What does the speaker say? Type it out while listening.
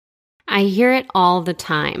I hear it all the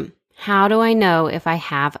time. How do I know if I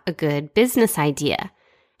have a good business idea?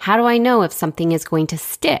 How do I know if something is going to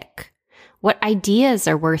stick? What ideas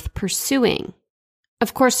are worth pursuing?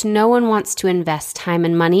 Of course, no one wants to invest time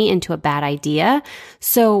and money into a bad idea.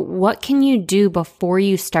 So what can you do before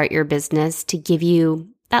you start your business to give you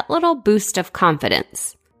that little boost of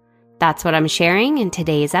confidence? That's what I'm sharing in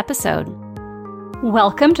today's episode.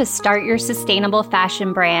 Welcome to Start Your Sustainable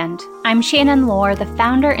Fashion Brand. I'm Shannon Lohr, the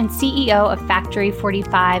founder and CEO of Factory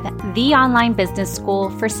 45, the online business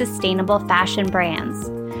school for sustainable fashion brands.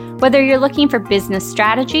 Whether you're looking for business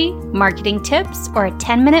strategy, marketing tips, or a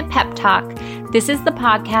 10-minute pep talk, this is the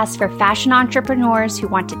podcast for fashion entrepreneurs who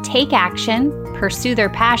want to take action, pursue their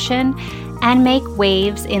passion, and make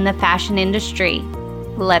waves in the fashion industry.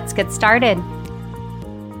 Let's get started.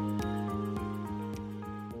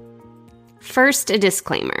 First, a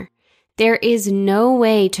disclaimer. There is no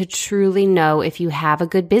way to truly know if you have a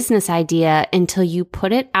good business idea until you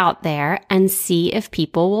put it out there and see if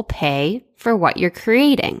people will pay for what you're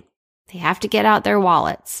creating. They have to get out their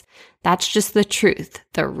wallets. That's just the truth.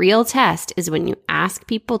 The real test is when you ask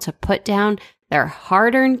people to put down their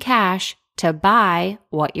hard-earned cash to buy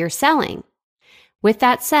what you're selling. With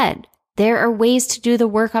that said, there are ways to do the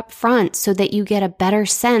work up front so that you get a better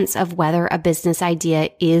sense of whether a business idea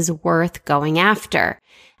is worth going after.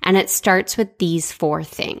 And it starts with these 4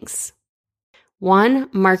 things. 1,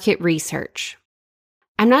 market research.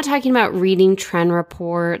 I'm not talking about reading trend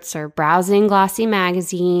reports or browsing glossy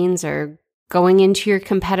magazines or going into your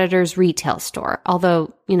competitor's retail store,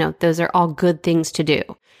 although, those are all good things to do.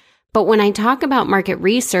 But when I talk about market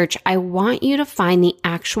research, I want you to find the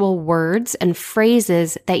actual words and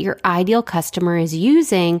phrases that your ideal customer is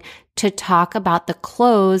using to talk about the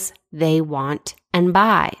clothes they want and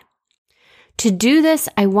buy. To do this,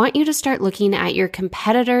 I want you to start looking at your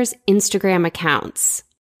competitors' Instagram accounts.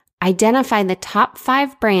 Identify the top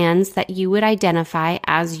 5 brands that you would identify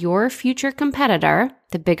as your future competitor.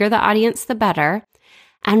 The bigger the audience, the better.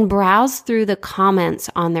 And browse through the comments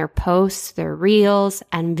on their posts, their reels,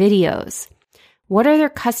 and videos. What are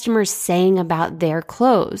their customers saying about their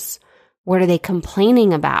clothes? What are they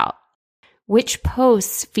complaining about? Which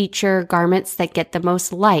posts feature garments that get the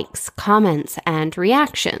most likes, comments, and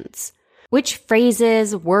reactions? Which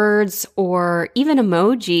phrases, words, or even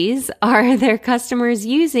emojis are their customers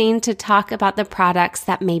using to talk about the products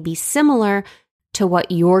that may be similar to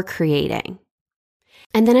what you're creating?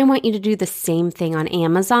 And then I want you to do the same thing on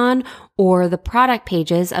Amazon or the product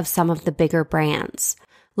pages of some of the bigger brands.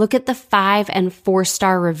 Look at the 5 and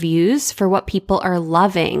 4-star reviews for what people are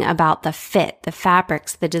loving about the fit, the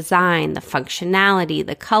fabrics, the design, the functionality,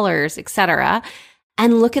 the colors, etc.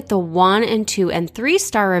 And look at the 1 and 2 and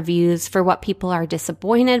 3-star reviews for what people are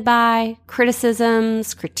disappointed by,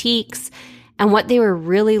 criticisms, critiques, and what they were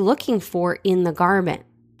really looking for in the garment.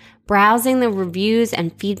 Browsing the reviews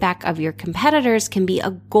and feedback of your competitors can be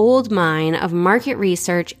a gold mine of market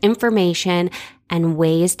research, information, and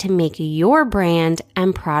ways to make your brand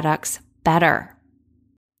and products better.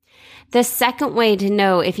 The second way to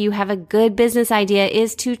know if you have a good business idea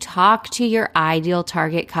is to talk to your ideal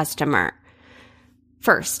target customer.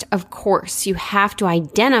 First, of course, you have to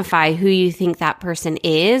identify who you think that person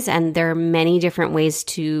is, and there are many different ways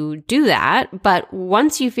to do that. But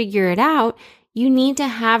once you figure it out, you need to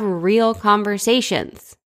have real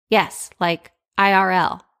conversations. Yes, like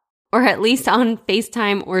IRL, or at least on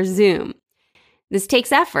FaceTime or Zoom. This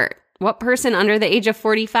takes effort. What person under the age of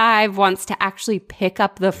 45 wants to actually pick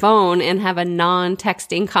up the phone and have a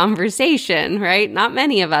non-texting conversation, right? Not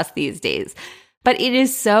many of us these days. But it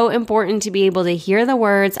is so important to be able to hear the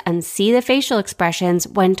words and see the facial expressions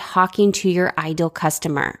when talking to your ideal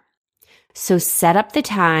customer. So set up the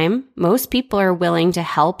time. Most people are willing to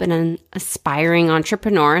help an aspiring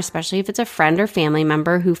entrepreneur, especially if it's a friend or family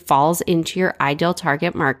member who falls into your ideal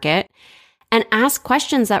target market, and ask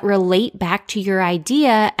questions that relate back to your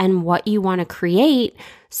idea and what you want to create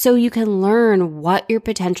so you can learn what your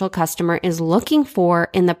potential customer is looking for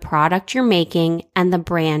in the product you're making and the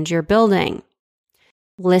brand you're building.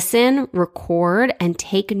 Listen, record, and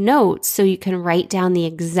take notes so you can write down the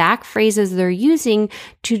exact phrases they're using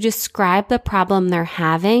to describe the problem they're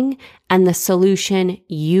having and the solution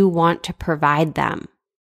you want to provide them.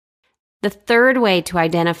 The third way to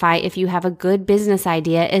identify if you have a good business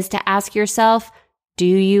idea is to ask yourself, do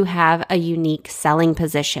you have a unique selling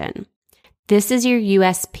position? This is your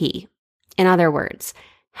USP. In other words,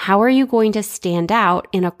 how are you going to stand out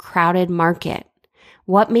in a crowded market?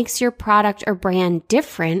 What makes your product or brand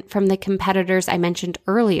different from the competitors I mentioned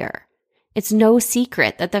earlier? It's no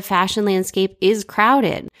secret that the fashion landscape is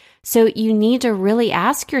crowded. So you need to really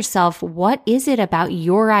ask yourself, what is it about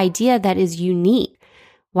your idea that is unique?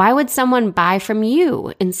 Why would someone buy from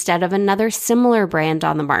you instead of another similar brand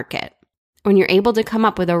on the market? When you're able to come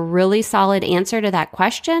up with a really solid answer to that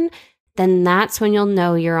question, then that's when you'll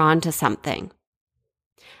know you're onto something.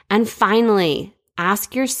 And finally,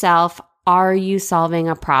 ask yourself, are you solving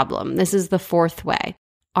a problem? This is the fourth way.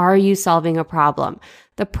 Are you solving a problem?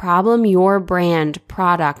 The problem your brand,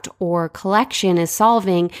 product, or collection is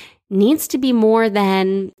solving needs to be more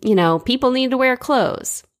than, people need to wear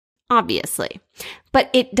clothes, obviously. But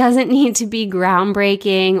it doesn't need to be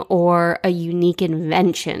groundbreaking or a unique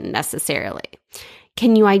invention necessarily.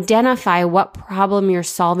 Can you identify what problem you're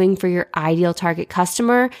solving for your ideal target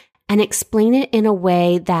customer and explain it in a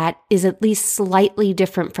way that is at least slightly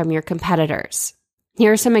different from your competitors?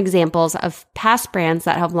 Here are some examples of past brands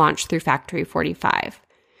that have launched through Factory 45.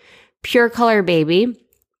 Pure Color Baby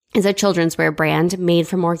is a children's wear brand made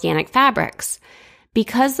from organic fabrics.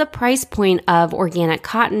 Because the price point of organic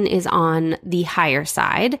cotton is on the higher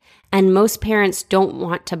side, and most parents don't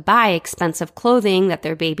want to buy expensive clothing that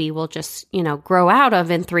their baby will just, grow out of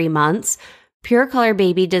in 3 months, Pure Color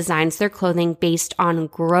Baby designs their clothing based on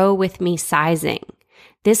Grow With Me sizing.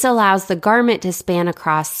 This allows the garment to span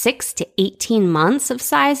across 6 to 18 months of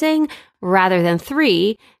sizing rather than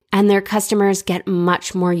 3, and their customers get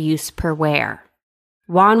much more use per wear.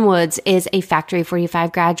 Juan Woods is a Factory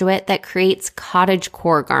 45 graduate that creates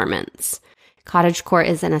cottagecore garments. Cottagecore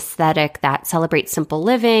is an aesthetic that celebrates simple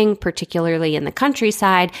living, particularly in the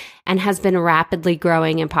countryside, and has been rapidly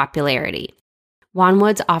growing in popularity. Juan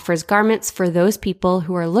Woods offers garments for those people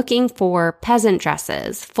who are looking for peasant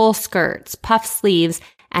dresses, full skirts, puff sleeves,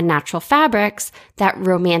 and natural fabrics that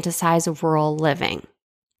romanticize rural living.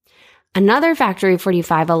 Another Factory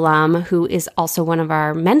 45 alum who is also one of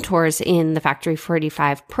our mentors in the Factory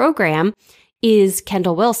 45 program is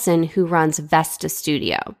Kendall Wilson, who runs Vesta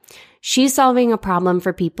Studio. She's solving a problem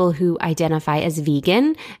for people who identify as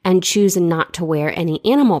vegan and choose not to wear any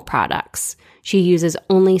animal products. She uses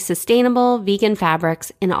only sustainable vegan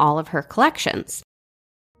fabrics in all of her collections.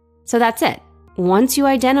 So that's it. Once you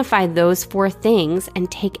identify those 4 things and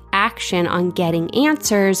take action on getting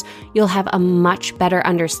answers, you'll have a much better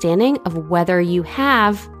understanding of whether you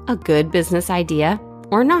have a good business idea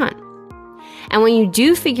or not. And when you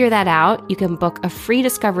do figure that out, you can book a free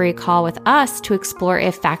discovery call with us to explore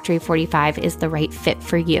if Factory 45 is the right fit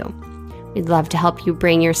for you. We'd love to help you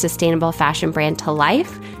bring your sustainable fashion brand to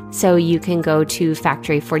life, so you can go to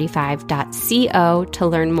factory45.co to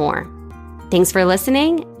learn more. Thanks for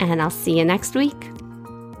listening, and I'll see you next week.